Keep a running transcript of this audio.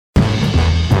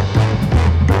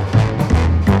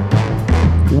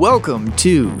Welcome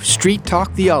to Street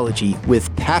Talk Theology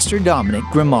with Pastor Dominic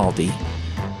Grimaldi.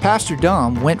 Pastor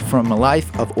Dom went from a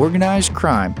life of organized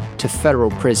crime to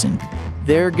federal prison.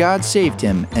 There, God saved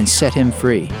him and set him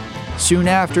free. Soon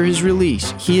after his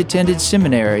release, he attended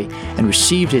seminary and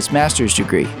received his master's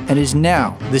degree and is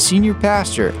now the senior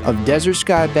pastor of Desert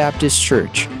Sky Baptist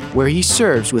Church, where he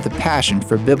serves with a passion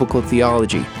for biblical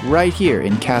theology right here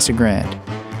in Casa Grande.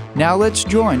 Now let's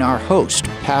join our host,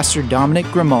 Pastor Dominic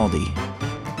Grimaldi.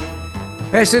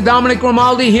 Pastor Dominic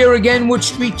Grimaldi here again with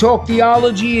Street Talk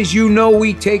Theology. As you know,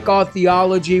 we take our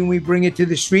theology and we bring it to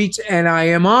the streets, and I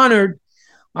am honored.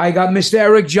 I got Mr.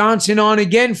 Eric Johnson on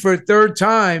again for a third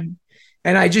time,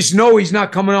 and I just know he's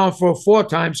not coming on for a fourth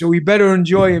time, so we better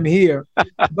enjoy him here.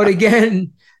 But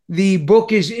again, the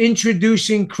book is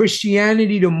Introducing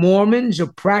Christianity to Mormons, a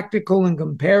practical and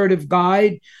comparative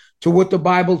guide to what the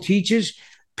Bible teaches.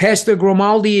 Pastor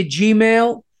Grimaldi at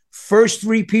Gmail. First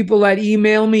 3 people that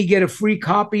email me get a free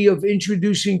copy of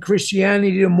Introducing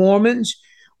Christianity to Mormons.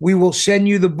 We will send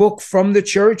you the book from the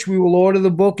church. We will order the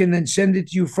book and then send it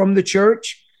to you from the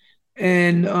church.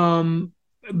 And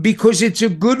because it's a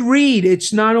good read,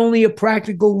 it's not only a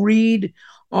practical read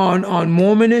on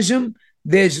Mormonism.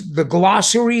 There's the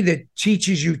glossary that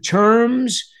teaches you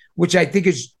terms, which I think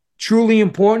is truly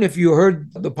important. If you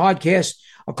heard the podcast,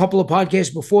 a couple of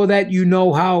podcasts before that, you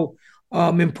know how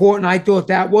important I thought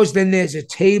that was. Then there's a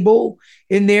table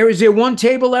in there. Is there one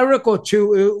table, Eric, or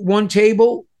two? One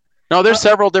table? No, there's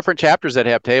several different chapters that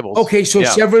have tables. Okay, so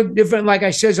several different. Like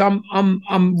I says,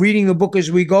 I'm reading the book as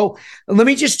we go. Let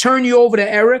me just turn you over to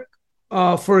Eric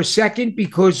for a second,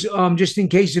 because just in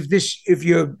case if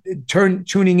you're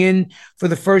tuning in for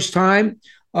the first time,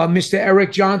 Mr.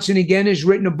 Eric Johnson again has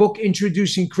written a book,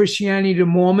 Introducing Christianity to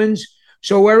Mormons.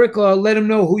 So, Eric, let them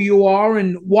know who you are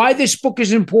and why this book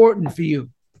is important for you.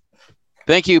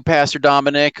 Thank you, Pastor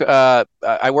Dominic.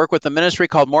 I work with a ministry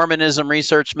called Mormonism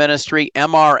Research Ministry,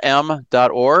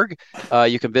 mrm.org.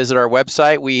 You can visit our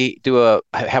website. We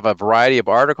have a variety of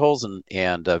articles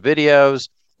and videos.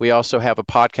 We also have a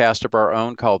podcast of our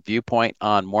own called Viewpoint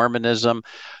on Mormonism.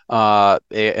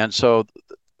 And so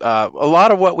a lot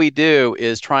of what we do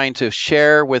is trying to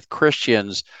share with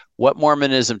Christians what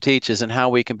Mormonism teaches and how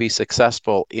we can be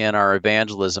successful in our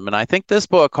evangelism. And I think this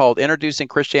book called Introducing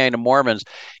Christianity to Mormons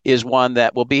is one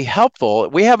that will be helpful.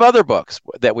 We have other books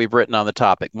that we've written on the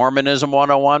topic. Mormonism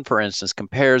 101, for instance,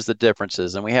 compares the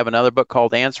differences. And we have another book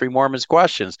called Answering Mormons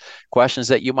Questions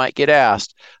that you might get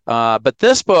asked. But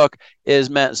this book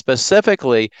is meant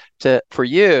specifically for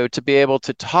you to be able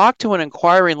to talk to an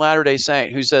inquiring Latter-day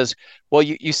Saint who says, well,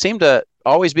 you seem to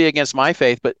always be against my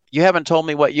faith, but you haven't told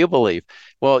me what you believe.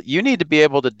 Well, you need to be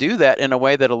able to do that in a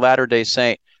way that a Latter-day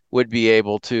Saint would be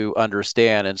able to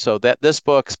understand. And so that this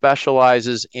book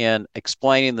specializes in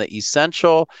explaining the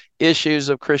essential issues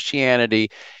of Christianity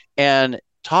and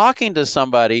talking to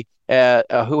somebody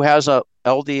who has a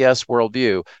LDS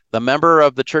worldview. The member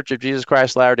of the Church of Jesus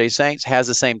Christ Latter-day Saints has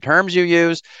the same terms you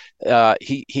use.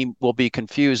 He will be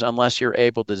confused unless you're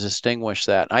able to distinguish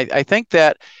that. I think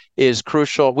that is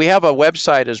crucial. We have a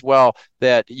website as well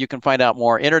that you can find out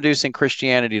more,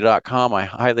 introducingchristianity.com. I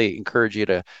highly encourage you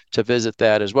to visit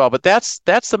that as well. But that's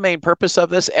the main purpose of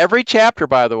this. Every chapter,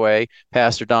 by the way,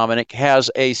 Pastor Dominic, has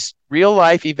a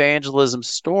real-life evangelism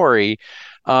story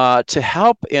to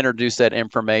help introduce that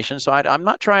information. So I'm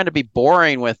not trying to be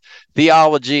boring with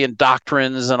theology and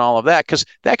doctrines and all of that, because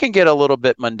that can get a little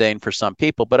bit mundane for some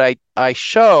people. But I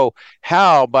show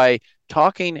how, by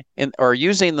talking or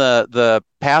using the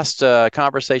past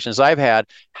conversations I've had,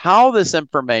 how this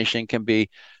information can be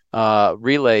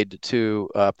relayed to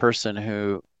a person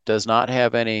who does not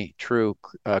have any true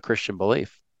Christian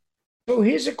belief. So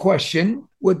here's a question.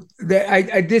 I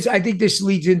think this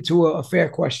leads into a fair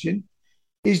question.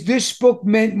 Is this book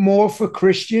meant more for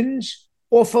Christians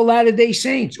or for Latter-day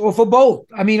Saints or for both?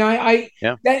 I mean,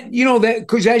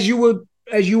 because as you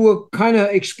were kind of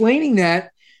explaining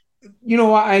that,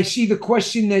 I see the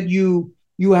question that you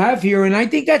have here, and I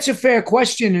think that's a fair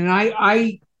question, and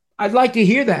I'd like to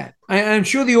hear that. I'm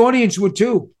sure the audience would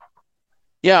too.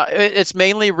 Yeah, it's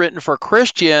mainly written for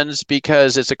Christians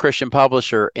because it's a Christian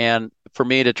publisher, and for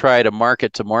me to try to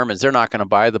market to Mormons, they're not going to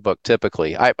buy the book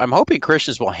typically. I'm hoping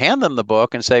Christians will hand them the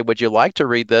book and say, would you like to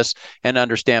read this and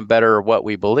understand better what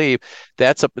we believe?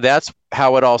 That's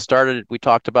how it all started. We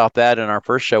talked about that in our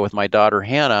first show with my daughter,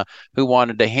 Hannah, who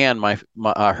wanted to hand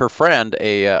her friend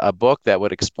a book that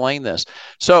would explain this.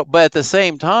 So, but at the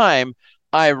same time,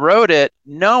 I wrote it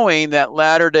knowing that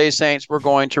Latter-day Saints were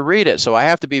going to read it. So I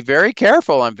have to be very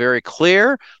careful. I'm very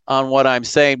clear on what I'm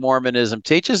saying Mormonism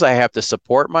teaches. I have to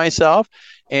support myself,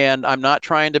 and I'm not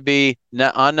trying to be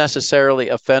unnecessarily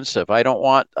offensive. I don't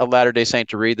want a Latter-day Saint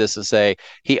to read this and say,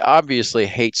 he obviously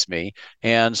hates me,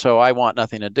 and so I want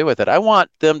nothing to do with it. I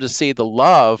want them to see the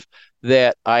love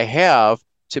that I have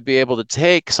to be able to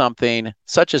take something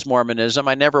such as Mormonism.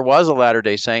 I never was a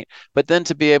Latter-day Saint, but then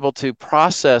to be able to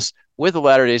process with a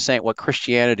Latter-day Saint what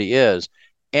Christianity is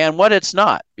and what it's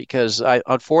not, because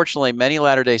unfortunately many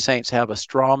Latter-day Saints have a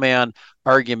straw man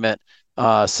argument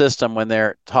system when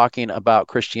they're talking about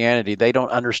Christianity. They don't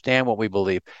understand what we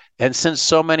believe. And since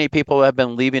so many people have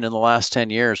been leaving in the last 10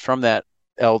 years from that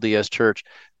LDS church,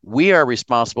 we are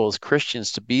responsible as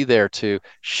Christians to be there to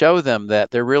show them that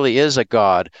there really is a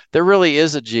God. There really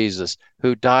is a Jesus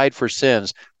who died for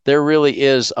sins. There really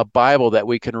is a Bible that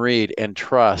we can read and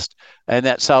trust, and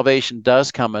that salvation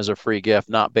does come as a free gift,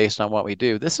 not based on what we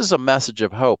do. This is a message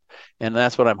of hope, and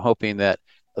that's what I'm hoping that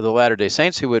the Latter-day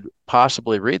Saints who would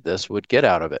possibly read this would get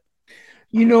out of it.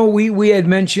 You know, we had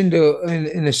mentioned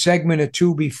in a segment or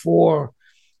two before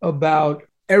about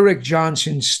Eric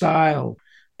Johnson's style,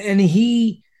 and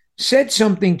he said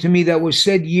something to me that was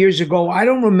said years ago. I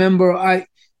don't remember.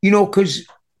 Because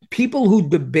people who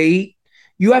debate,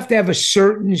 you have to have a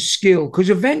certain skill, because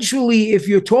eventually if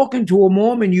you're talking to a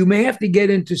Mormon, you may have to get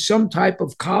into some type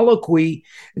of colloquy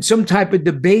and some type of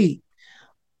debate.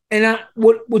 And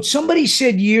what somebody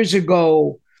said years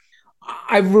ago,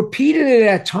 I've repeated it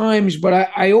at times, but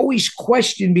I always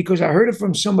question because I heard it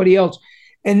from somebody else.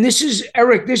 And this is,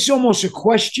 Eric, this is almost a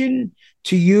question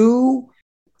to you.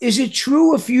 Is it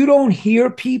true if you don't hear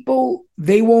people,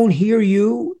 they won't hear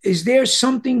you? Is there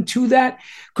something to that?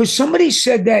 Because somebody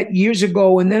said that years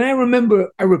ago, and then I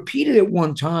remember I repeated it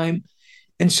one time,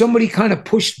 and somebody kind of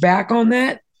pushed back on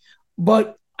that.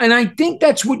 And I think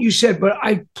that's what you said, but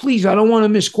I don't want to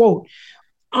misquote.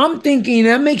 I'm thinking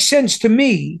that makes sense to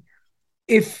me.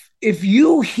 If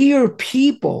you hear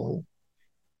people,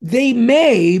 they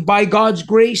may, by God's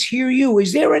grace, hear you.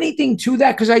 Is there anything to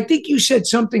that? Because I think you said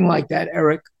something like that,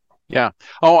 Eric. Yeah.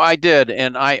 Oh, I did.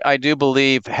 And I do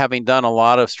believe, having done a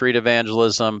lot of street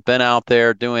evangelism, been out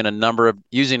there doing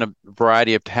using a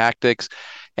variety of tactics.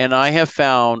 And I have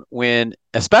found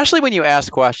especially when you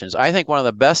ask questions, I think one of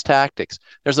the best tactics,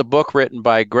 there's a book written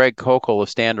by Greg Koukl of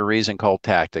Stand to Reason called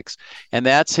Tactics. And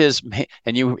that's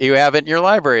and you have it in your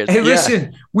library. Hey,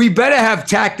 listen, we better have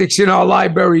tactics in our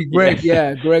library, Greg.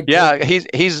 Yeah, Greg. Yeah,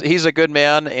 he's a good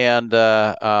man. And,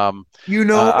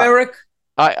 Eric?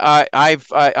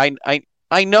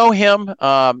 I know him.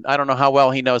 I don't know how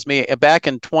well he knows me. Back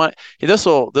in this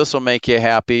will make you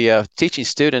happy. Teaching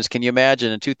students, can you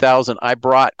imagine? In 2000, I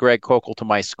brought Greg Koukl to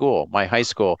my school, my high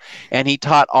school, and he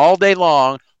taught all day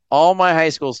long. All my high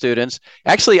school students.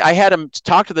 Actually, I had him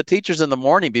talk to the teachers in the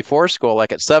morning before school,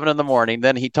 like at 7 a.m.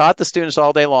 Then he taught the students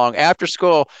all day long. After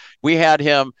school, we had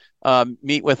him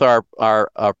meet with our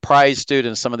prize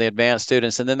students, some of the advanced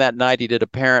students. And then that night he did a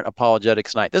parent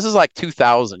apologetics night. This is like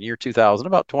year 2000,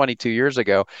 about 22 years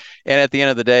ago. And at the end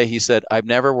of the day, he said, "I've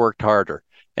never worked harder."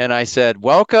 And I said,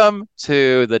 "Welcome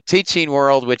to the teaching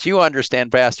world," which you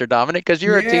understand, Pastor Dominic, because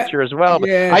you're a teacher as well. But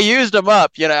I used him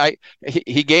up.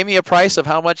 He gave me a price of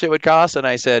how much it would cost. And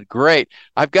I said, "Great,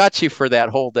 I've got you for that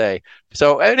whole day."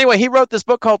 So anyway, he wrote this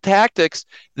book called Tactics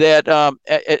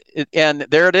and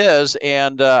there it is.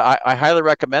 And I highly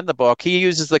recommend the book. He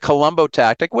uses the Columbo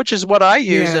tactic, which is what I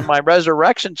use in my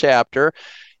resurrection chapter,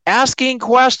 asking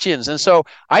questions. And so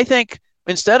I think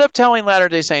instead of telling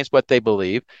Latter-day Saints what they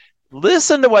believe,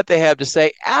 listen to what they have to say.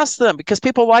 Ask them, because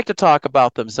people like to talk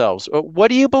about themselves. What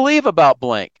do you believe about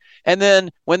blank? And then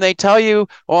when they tell you,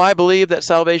 "Oh, I believe that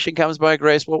salvation comes by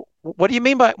grace." Well, what do you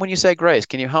mean by when you say grace?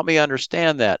 Can you help me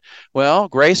understand that? Well,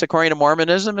 grace, according to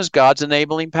Mormonism, is God's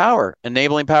enabling power.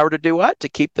 Enabling power to do what? To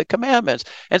keep the commandments.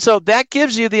 And so that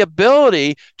gives you the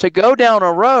ability to go down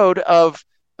a road of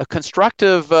a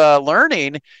constructive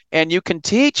learning, and you can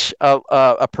teach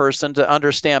a person to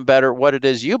understand better what it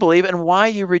is you believe and why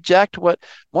you reject what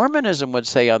Mormonism would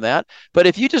say on that. But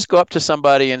if you just go up to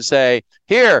somebody and say,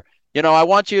 "Here, I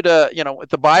want you to, with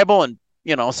the Bible," and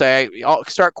I'll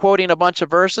start quoting a bunch of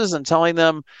verses and telling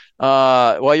them,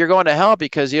 "Well, you're going to hell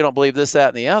because you don't believe this, that,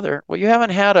 and the other." Well, you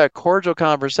haven't had a cordial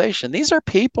conversation. These are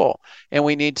people, and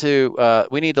we need to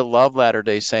love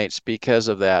Latter-day Saints because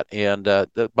of that. And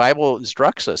the Bible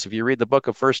instructs us. If you read the book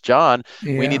of 1 John,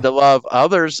 we need to love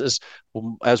others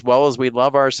as well as we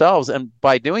love ourselves. And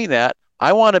by doing that,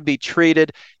 I want to be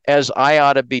treated as I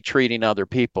ought to be treating other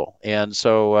people. And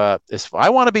so if I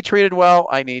want to be treated well,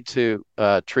 I need to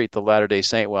treat the Latter-day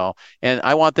Saint well. And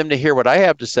I want them to hear what I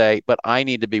have to say, but I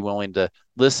need to be willing to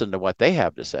listen to what they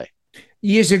have to say.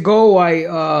 Years ago,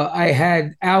 I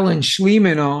had Alan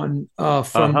Schleman on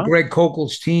from Greg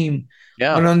Kokel's team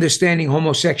on understanding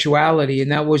homosexuality,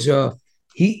 and that was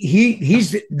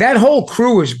he's that whole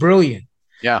crew is brilliant.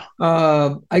 Yeah.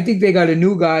 I think they got a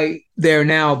new guy there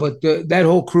now, but that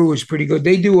whole crew is pretty good.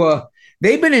 They've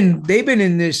been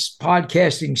in this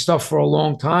podcasting stuff for a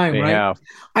long time, right? Yeah.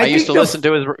 I used to listen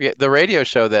to the radio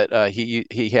show that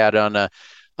he had on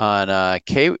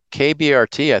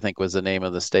KBRT, I think was the name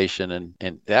of the station,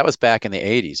 and that was back in the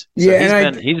 80s.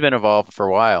 So he's been involved for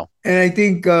a while. And I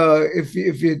think if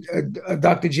you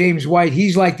Dr. James White,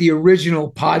 he's like the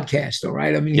original podcaster,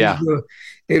 right? I mean,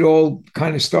 it all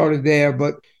kind of started there.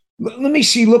 But let me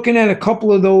see, looking at a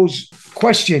couple of those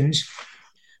questions.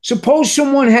 Suppose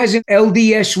someone has an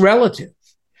LDS relative.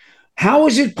 How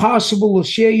is it possible to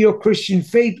share your Christian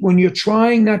faith when you're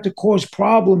trying not to cause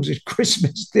problems at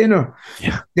Christmas dinner?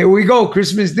 Yeah. There we go,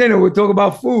 Christmas dinner. We'll talk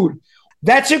about food.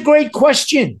 That's a great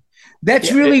question.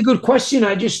 That's really a good question.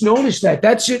 I just noticed that.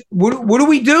 That's it. What do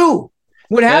we do?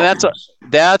 What happens?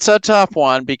 That's a tough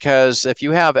one, because if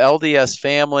you have LDS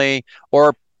family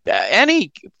or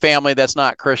any family that's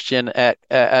not Christian at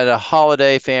a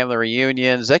holiday, family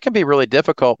reunions, that can be really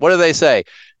difficult. What do they say?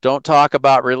 Don't talk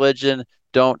about religion.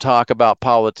 Don't talk about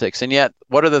politics. And yet,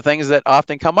 what are the things that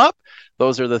often come up?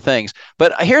 Those are the things.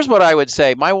 But here's what I would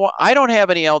say. I don't have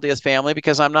any LDS family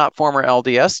because I'm not former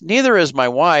LDS. Neither is my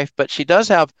wife, but she does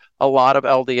have a lot of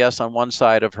LDS on one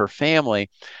side of her family.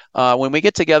 When we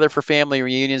get together for family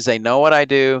reunions, they know what I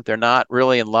do. They're not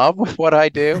really in love with what I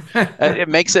do. It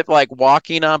makes it like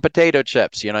walking on potato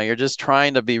chips. You're just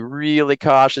trying to be really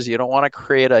cautious. You don't want to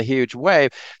create a huge wave.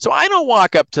 So I don't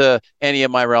walk up to any of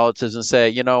my relatives and say,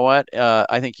 you know what,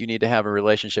 I think you need to have a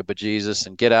relationship with Jesus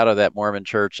and get out of that Mormon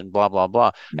church and blah, blah, blah.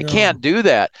 No. I can't do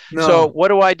that. No. So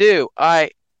what do?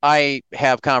 I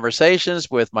have conversations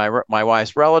with my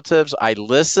wife's relatives. I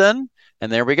listen.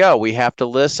 And there we go. We have to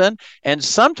listen. And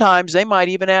sometimes they might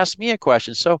even ask me a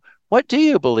question. So what do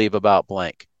you believe about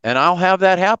blank? And I'll have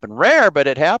that happen. Rare, but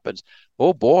it happens.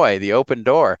 Oh boy, the open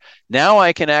door. Now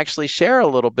I can actually share a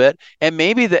little bit, and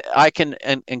maybe that I can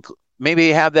and maybe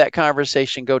have that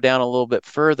conversation go down a little bit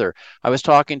further. I was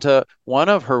talking to one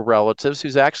of her relatives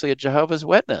who's actually a Jehovah's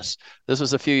Witness. This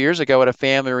was a few years ago at a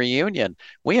family reunion.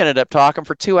 We ended up talking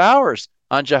for 2 hours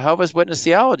on Jehovah's Witness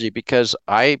theology, because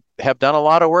I have done a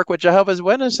lot of work with Jehovah's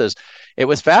Witnesses. It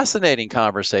was fascinating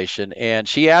conversation, and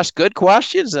she asked good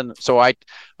questions, and so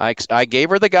I gave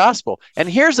her the gospel. And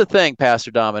here's the thing,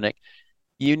 Pastor Dominic,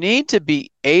 you need to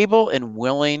be able and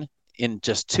willing in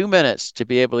just 2 minutes to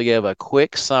be able to give a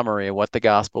quick summary of what the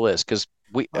gospel is, because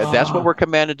that's what we're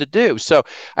commanded to do. So,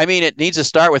 I mean, it needs to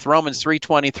start with Romans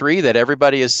 3:23, that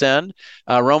everybody has sinned.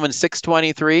 Romans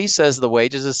 6:23 says the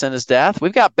wages of sin is death.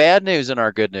 We've got bad news in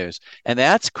our good news, and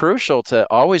that's crucial to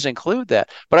always include that.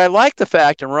 But I like the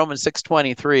fact in Romans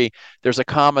 6:23, there's a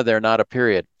comma there, not a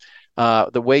period.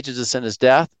 The wages of sin is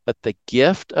death, but the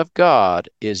gift of God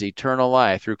is eternal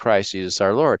life through Christ Jesus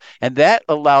our Lord. And that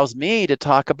allows me to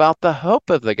talk about the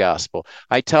hope of the gospel.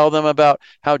 I tell them about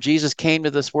how Jesus came to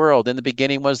this world. In the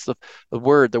beginning was the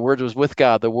Word. The Word was with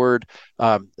God. The Word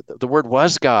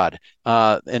was God.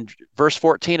 In verse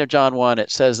 14 of John 1, it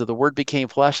says that the Word became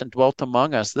flesh and dwelt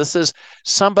among us. This is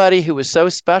somebody who was so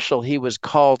special, he was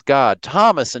called God.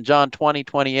 Thomas in John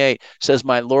 20:28 says,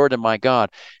 my Lord and my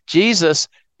God. Jesus,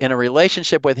 in a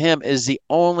relationship with him, is the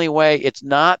only way. It's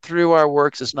not through our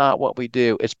works. It's not what we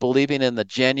do. It's believing in the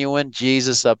genuine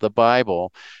Jesus of the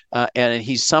Bible. And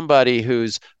he's somebody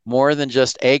who's more than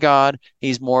just a God.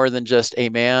 He's more than just a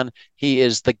man. He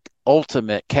is the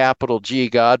ultimate capital G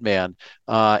God man.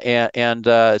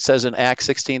 It says in Acts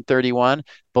 16:31,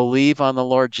 believe on the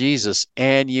Lord Jesus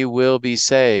and you will be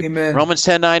saved. Amen. Romans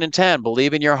 10:9 and 10,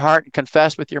 believe in your heart and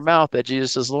confess with your mouth that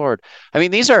Jesus is Lord. I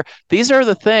mean, these are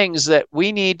the things that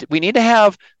we need. We need to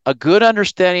have a good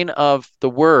understanding of the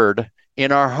word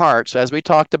in our hearts, as we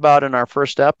talked about in our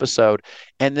first episode.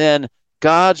 And then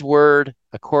God's word,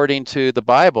 according to the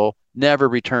Bible, never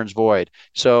returns void.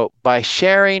 So by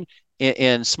sharing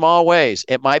in small ways,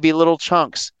 it might be little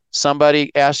chunks.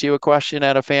 Somebody asks you a question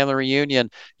at a family reunion.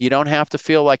 You don't have to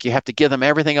feel like you have to give them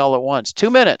everything all at once.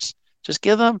 2 minutes. Just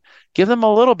give them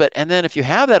a little bit. And then if you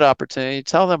have that opportunity,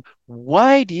 tell them,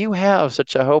 why do you have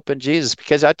such a hope in Jesus?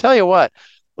 Because I tell you what,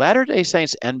 Latter-day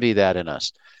Saints envy that in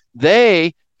us.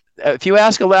 If you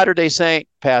ask a Latter-day Saint,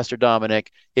 Pastor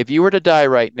Dominic, if you were to die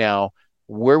right now,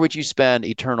 where would you spend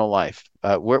eternal life?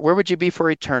 Where would you be for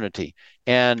eternity?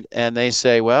 And they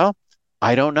say, well,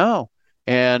 I don't know.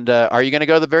 And are you going to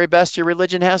go the very best your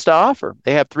religion has to offer?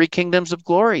 They have 3 kingdoms of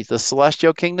glory. The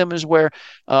celestial kingdom is where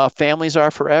families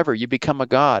are forever. You become a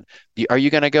god. Are you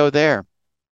going to go there?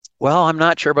 Well, I'm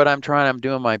not sure, but I'm trying. I'm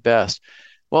doing my best.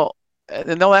 Well,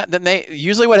 and then they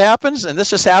usually what happens, and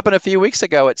this just happened a few weeks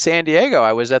ago at San Diego.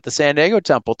 I was at the San Diego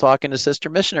temple talking to sister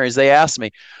missionaries. They asked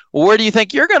me, well, where do you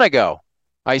think you're going to go?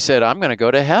 I said, I'm going to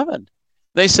go to heaven.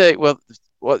 They say, well,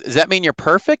 does that mean you're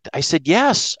perfect? I said,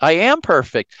 yes, I am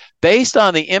perfect. Based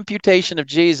on the imputation of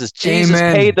Jesus, Jesus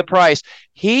Amen. paid the price.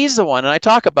 He's the one, and I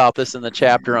talk about this in the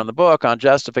chapter on the book on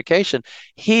justification.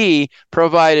 He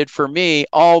provided for me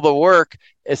all the work.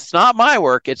 It's not my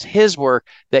work, it's his work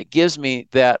that gives me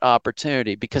that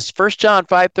opportunity. Because 1 John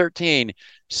 5:13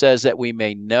 says that we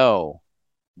may know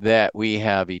that we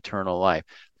have eternal life.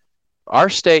 Our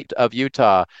state of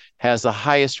Utah has the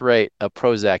highest rate of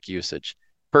Prozac usage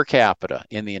per capita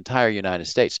in the entire United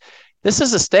States. This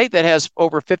is a state that has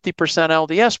over 50%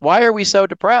 LDS. Why are we so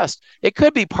depressed? It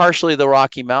could be partially the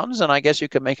Rocky Mountains, and I guess you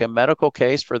could make a medical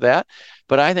case for that,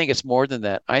 but I think it's more than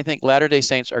that. I think Latter-day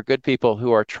Saints are good people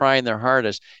who are trying their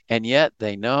hardest, and yet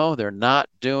they know they're not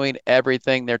doing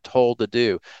everything they're told to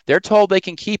do. They're told they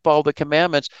can keep all the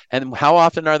commandments, and how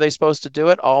often are they supposed to do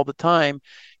it? All the time.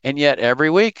 And yet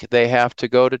every week they have to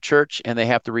go to church and they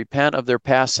have to repent of their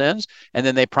past sins. And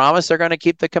then they promise they're going to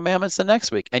keep the commandments the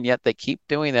next week. And yet they keep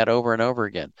doing that over and over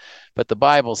again. But the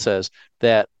Bible says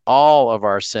that all of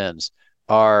our sins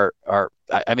are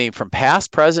from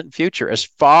past, present, and future, as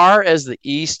far as the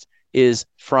east is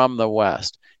from the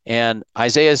west. And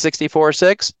Isaiah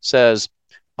 64:6 says,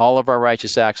 all of our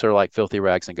righteous acts are like filthy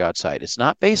rags in God's sight. It's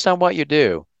not based on what you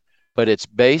do, but it's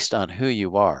based on who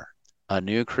you are. A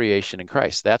new creation in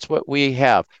Christ. That's what we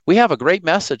have. We have a great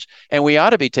message, and we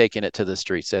ought to be taking it to the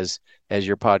streets, as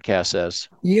your podcast says.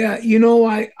 Yeah,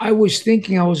 I was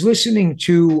thinking, I was listening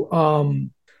to,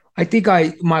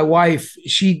 my wife,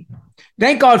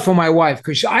 thank God for my wife,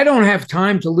 because I don't have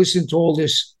time to listen to all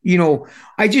this,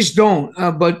 I just don't.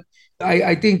 But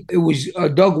I think it was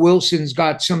Doug Wilson's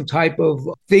got some type of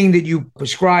thing that you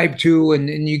prescribe to,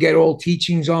 and you get all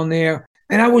teachings on there.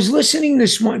 And I was listening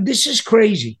this one. This is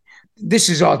crazy. This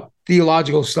is our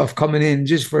theological stuff coming in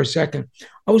just for a second.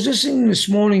 I was listening this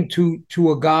morning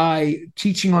to a guy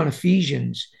teaching on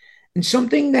Ephesians, and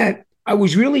something that I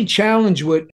was really challenged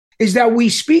with is that we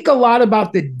speak a lot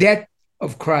about the death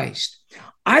of Christ.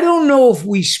 I don't know if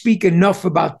we speak enough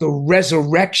about the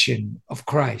resurrection of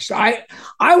Christ. I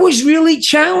was really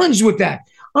challenged with that.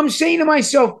 I'm saying to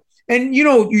myself, and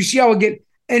you see how I get,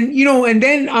 and and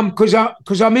then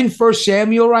because I'm in 1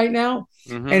 Samuel right now.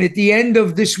 Mm-hmm. And at the end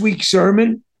of this week's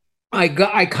sermon, I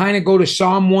kind of go to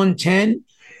Psalm 110,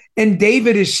 and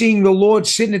David is seeing the Lord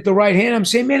sitting at the right hand. I'm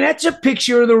saying, man, that's a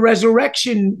picture of the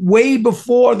resurrection way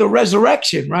before the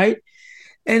resurrection, right?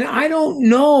 And I don't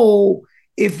know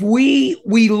if we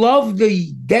love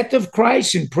the death of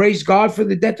Christ and praise God for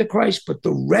the death of Christ, but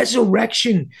the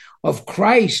resurrection of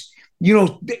Christ,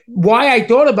 why I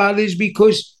thought about it is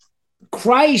because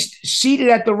Christ seated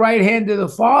at the right hand of the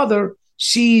Father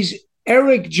sees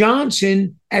Eric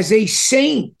Johnson as a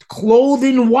saint, clothed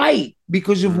in white,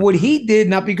 because of what he did,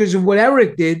 not because of what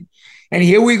Eric did. And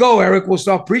here we go, Eric, we'll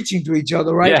start preaching to each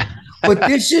other, right? Yeah. But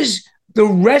this is the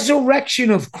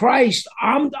resurrection of Christ.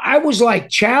 I was like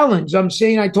challenged.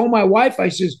 I told my wife, I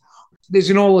says, there's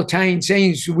an old Italian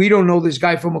saying, we don't know this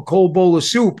guy from a cold bowl of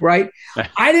soup, right?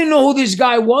 I didn't know who this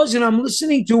guy was, and I'm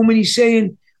listening to him, and he's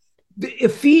saying, the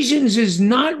Ephesians is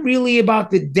not really about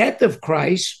the death of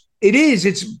Christ. It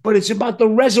is, but it's about the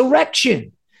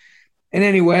resurrection. And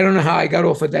anyway, I don't know how I got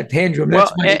off at that tangent.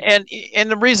 And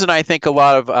the reason I think a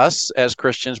lot of us as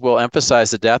Christians will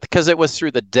emphasize the death, because it was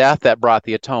through the death that brought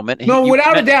the atonement. No,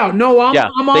 without a doubt. No,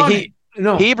 I'm on it.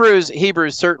 No. Hebrews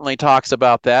certainly talks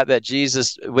about that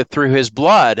Jesus through his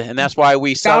blood, and that's why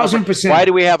we celebrate. 1000%. Why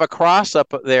do we have a cross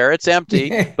up there? It's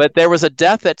empty, but there was a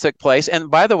death that took place. And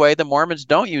by the way, the Mormons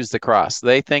don't use the cross.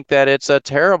 They think that it's a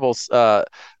terrible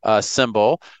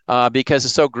symbol because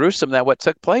it's so gruesome that what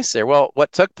took place there. Well,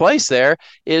 what took place there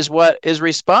is what is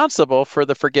responsible for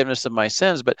the forgiveness of my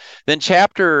sins. But then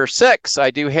chapter 6, I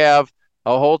do have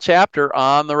a whole chapter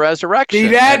on the resurrection. See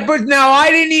that? But now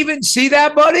I didn't even see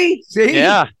that, buddy. See?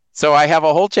 Yeah. So I have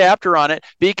a whole chapter on it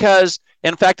because,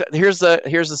 in fact, here's the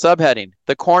subheading: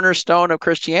 the cornerstone of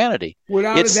Christianity.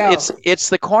 Without a doubt,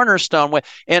 it's the cornerstone.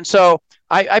 And so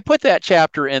I put that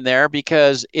chapter in there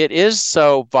because it is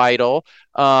so vital,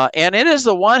 and it is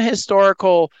the one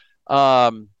historical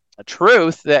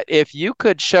truth that if you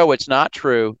could show it's not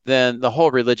true, then the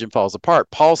whole religion falls apart.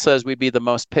 Paul says we'd be the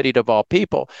most pitied of all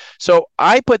people. So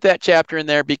I put that chapter in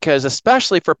there because,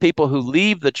 especially for people who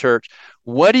leave the church,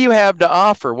 what do you have to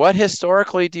offer? What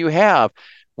historically do you have?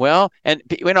 Well, and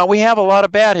we have a lot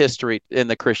of bad history in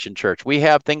the Christian church. We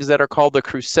have things that are called the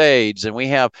Crusades, and we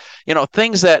have,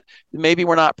 things that maybe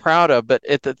we're not proud of. But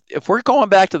if we're going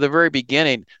back to the very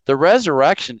beginning, the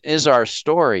resurrection is our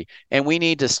story, and we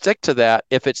need to stick to that.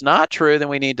 If it's not true, then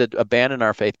we need to abandon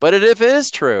our faith. But if it is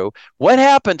true, what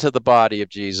happened to the body of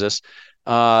Jesus?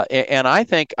 And I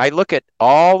think I look at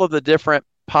all of the different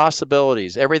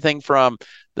possibilities, everything from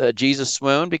the Jesus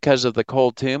swooned because of the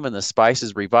cold tomb and the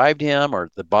spices revived him, or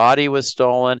the body was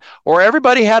stolen, or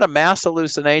everybody had a mass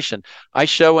hallucination. I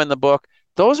show in the book,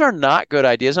 those are not good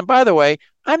ideas. And by the way,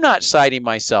 I'm not citing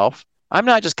myself. I'm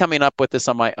not just coming up with this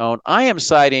on my own. I am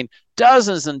citing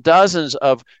dozens and dozens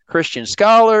of Christian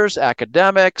scholars,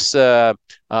 academics,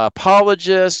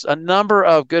 apologists, a number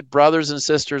of good brothers and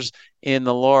sisters in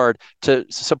the Lord to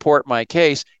support my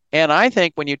case. And I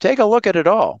think when you take a look at it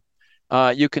all,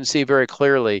 you can see very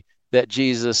clearly that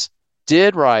Jesus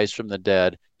did rise from the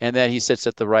dead, and that he sits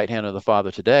at the right hand of the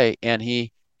Father today, and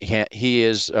he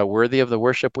is worthy of the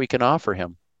worship we can offer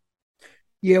him.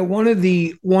 Yeah, one of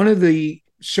the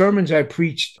sermons I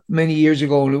preached many years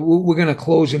ago, and we're going to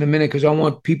close in a minute because I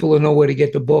want people to know where to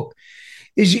get the book,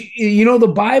 is,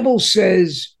 the Bible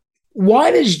says,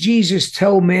 why does Jesus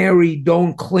tell Mary,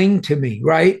 don't cling to me,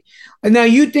 right? And now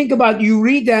you think about, you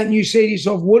read that and you say to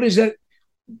yourself, what is that?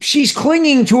 She's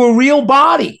clinging to a real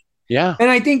body. Yeah.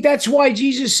 And I think that's why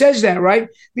Jesus says that, right?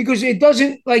 Because it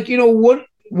doesn't,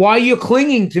 why you're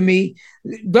clinging to me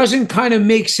doesn't kind of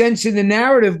make sense in the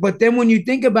narrative. But then when you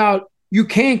think about, you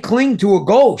can't cling to a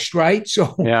ghost, right?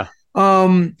 So, yeah.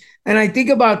 And I think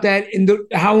about that and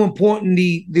how important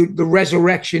the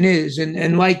resurrection is.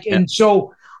 And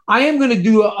so I am going to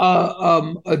do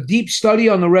a deep study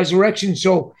on the resurrection.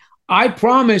 So I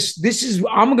promise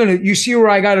you see where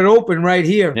I got it open right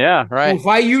here. Yeah, right. So if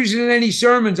I use it in any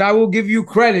sermons, I will give you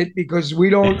credit because we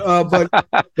don't, but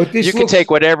this you can take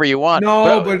whatever you want.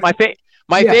 No, but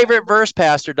my favorite verse,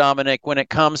 Pastor Dominic, when it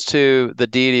comes to the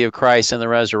deity of Christ and the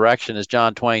resurrection is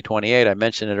John 20:28. I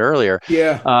mentioned it earlier.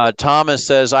 Yeah. Thomas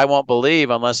says, I won't believe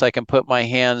unless I can put my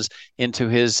hands into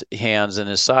his hands and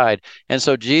his side. And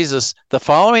so Jesus, the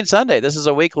following Sunday, this is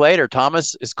a week later,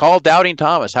 Thomas is called Doubting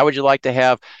Thomas. How would you like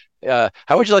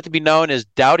to be known as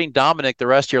Doubting Dominic the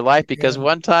rest of your life? Because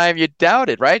one time you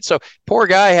doubted, right? So poor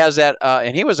guy has that,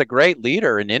 and he was a great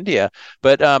leader in India.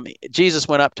 But Jesus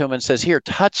went up to him and says, "Here,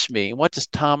 touch me." What does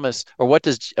Thomas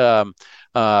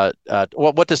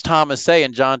say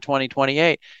in John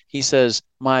 20:28? He says,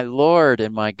 "My Lord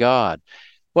and my God."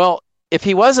 Well, if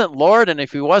he wasn't Lord and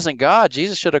if he wasn't God,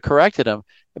 Jesus should have corrected him,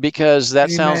 because that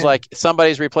sounds like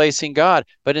somebody's replacing God.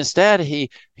 But instead,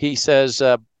 he says,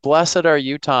 "Blessed are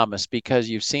you, Thomas, because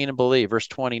you've seen and believed." Verse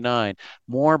 29,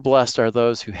 more blessed are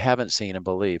those who haven't seen and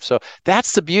believed. So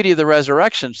that's the beauty of the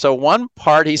resurrection. So one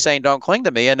part he's saying, don't cling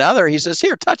to me. Another, he says,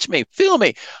 here, touch me, feel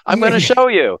me. I'm going to show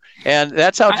you. And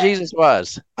that's how Jesus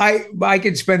was. I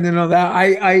could spend it on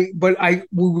that. But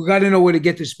we got to know where to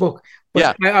get this book.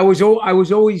 But yeah. I was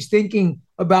always thinking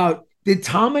about, did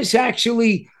Thomas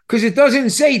actually, because it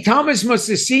doesn't say, Thomas must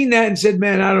have seen that and said,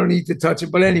 man, I don't need to touch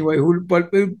it. But anyway, but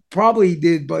it probably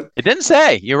did. But it didn't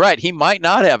say. You're right. He might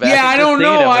not have. Yeah, I don't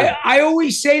know. I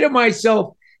always say to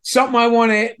myself, something I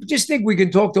want to just think we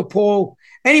can talk to Paul.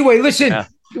 Anyway, listen,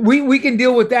 we can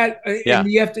deal with that in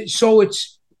the after. So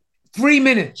it's 3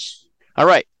 minutes. All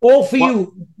right. All for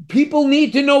you. People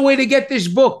need to know where to get this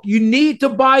book. You need to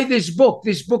buy this book.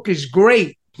 This book is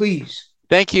great. Please.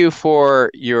 Thank you for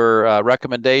your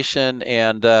recommendation.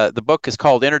 And the book is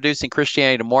called Introducing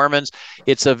Christianity to Mormons.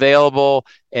 It's available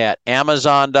at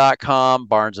Amazon.com,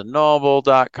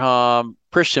 BarnesandNoble.com,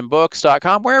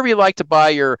 ChristianBooks.com, wherever you like to buy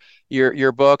your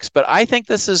books. But I think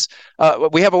this is,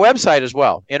 we have a website as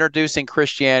well,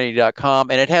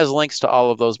 IntroducingChristianity.com, and it has links to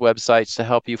all of those websites to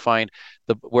help you find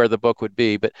where the book would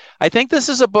be. But I think this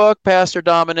is a book, Pastor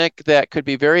Dominic, that could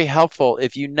be very helpful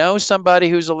if you know somebody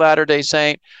who's a Latter-day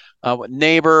Saint, a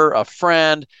neighbor, a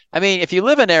friend. I mean, if you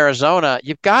live in Arizona,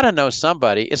 you've got to know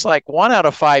somebody. It's like 1 out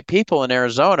of 5 people in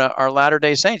Arizona are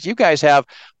Latter-day Saints. You guys have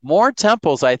more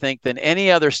temples, I think, than any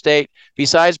other state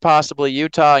besides possibly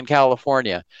Utah and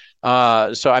California.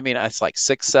 So, I mean, it's like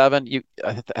 6, 7.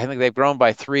 I think they've grown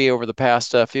by 3 over the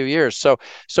past few years. So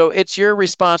it's your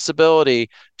responsibility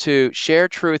to share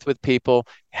truth with people.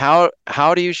 How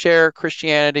do you share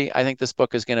Christianity? I think this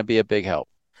book is going to be a big help.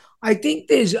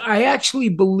 I actually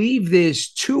believe there's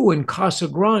 2 in Casa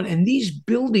Grande, and these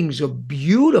buildings are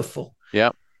beautiful. Yeah.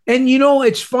 And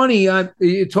it's funny.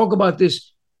 You talk about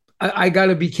this. I got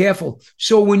to be careful.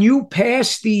 So when you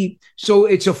pass so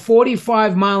it's a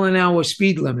 45-mile-an-hour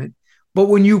speed limit. But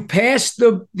when you pass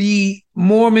the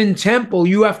Mormon temple,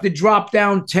 you have to drop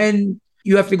down 10.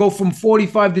 You have to go from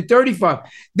 45 to 35.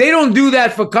 They don't do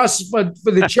that for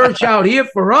the church out here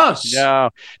for us. No.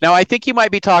 Now, I think you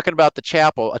might be talking about the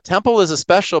chapel. A temple is a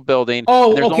special building.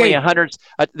 Oh, there's okay. only 100.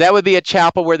 That would be a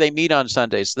chapel where they meet on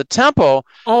Sundays. The temple,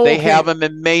 they have them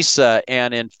in Mesa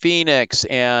and in Phoenix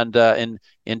and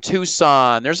in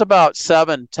Tucson. There's about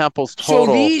 7 temples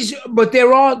total.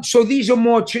 So these are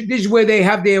more. This is where they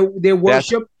have their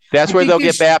worship. That's where they'll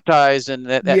get baptized and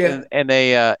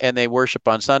they worship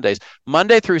on Sundays.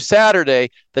 Monday through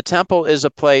Saturday, the temple is a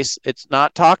place. It's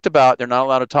not talked about. They're not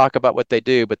allowed to talk about what they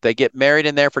do, but they get married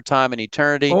in there for time and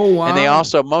eternity. Oh, wow. And they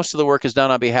also, most of the work is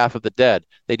done on behalf of the dead.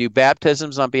 They do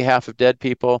baptisms on behalf of dead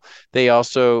people. They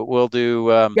also will do.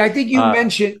 I think you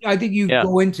mentioned. I think you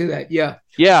go into that. Yeah.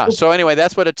 Yeah. So anyway,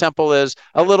 that's what a temple is.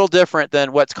 A little different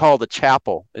than what's called a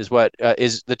chapel is what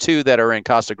is the two that are in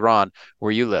Casa Grande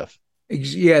where you live.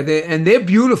 Yeah, they're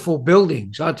beautiful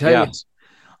buildings, I'll tell you.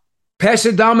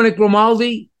 Pastor Dominic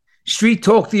Grimaldi, Street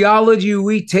Talk Theology.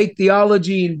 We take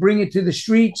theology and bring it to the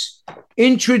streets.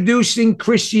 Introducing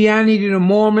Christianity to the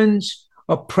Mormons,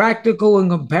 a practical and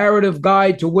comparative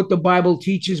guide to what the Bible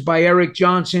teaches by Eric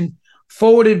Johnson,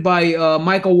 forwarded by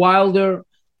Michael Wilder,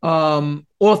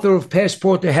 author of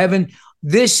Passport to Heaven.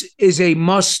 This is a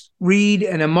must-read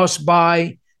and a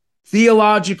must-buy.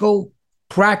 Theological,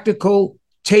 practical,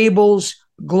 tables,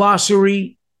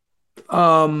 glossary,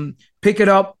 pick it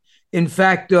up. In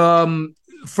fact,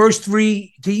 first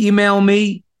 3 to email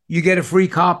me, you get a free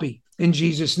copy in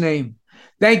Jesus' name.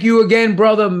 Thank you again,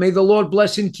 brother. May the Lord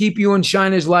bless and keep you and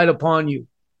shine his light upon you.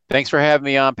 Thanks for having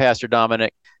me on, Pastor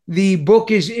Dominic. The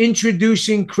book is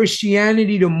Introducing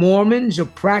Christianity to Mormons, a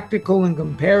practical and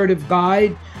comparative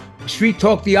guide. Street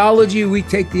Talk Theology. We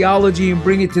take theology and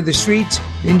bring it to the streets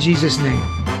in Jesus' name.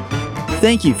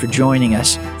 Thank you for joining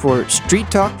us for Street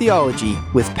Talk Theology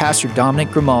with Pastor Dominic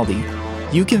Grimaldi.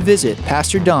 You can visit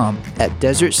Pastor Dom at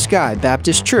Desert Sky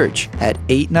Baptist Church at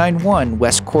 891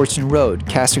 West Corson Road,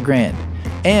 Casa Grande.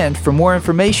 And for more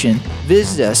information,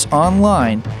 visit us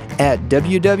online at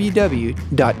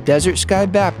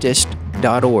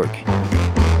www.desertskybaptist.org.